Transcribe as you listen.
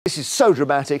This is so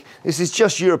dramatic. This is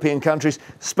just European countries.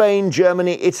 Spain,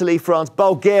 Germany, Italy, France,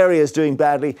 Bulgaria is doing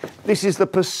badly. This is the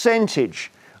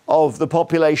percentage of the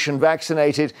population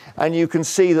vaccinated, and you can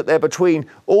see that they're between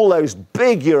all those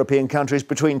big European countries,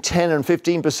 between 10 and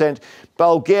 15%,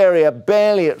 Bulgaria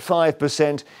barely at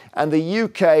 5%, and the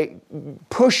UK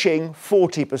pushing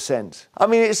 40%. I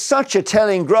mean, it's such a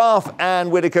telling graph, Anne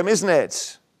Widdecombe, isn't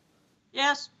it?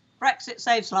 Yes, Brexit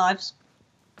saves lives.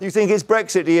 You think it's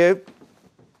Brexit, do you?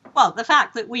 Well, the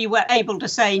fact that we were able to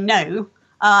say no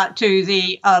to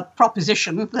the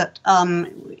proposition that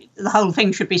the whole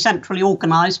thing should be centrally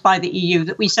organised by the EU,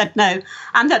 that we said no,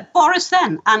 and that Boris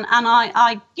then, and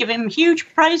I give him huge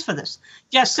praise for this,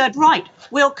 just said, right,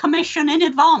 we'll commission in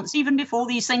advance, even before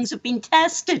these things have been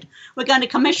tested. We're going to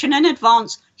commission in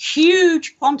advance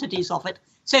huge quantities of it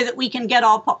so that we can get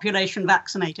our population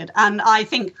vaccinated. And I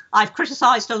think I've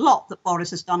criticised a lot that Boris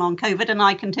has done on COVID, and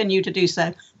I continue to do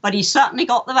so. But he certainly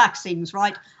got the vaccines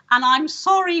right. And I'm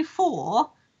sorry for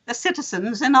the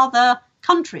citizens in other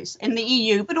countries, in the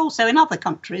EU, but also in other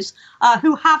countries,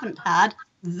 who haven't had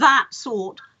that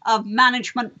sort of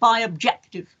management by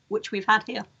objective, which we've had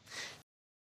here.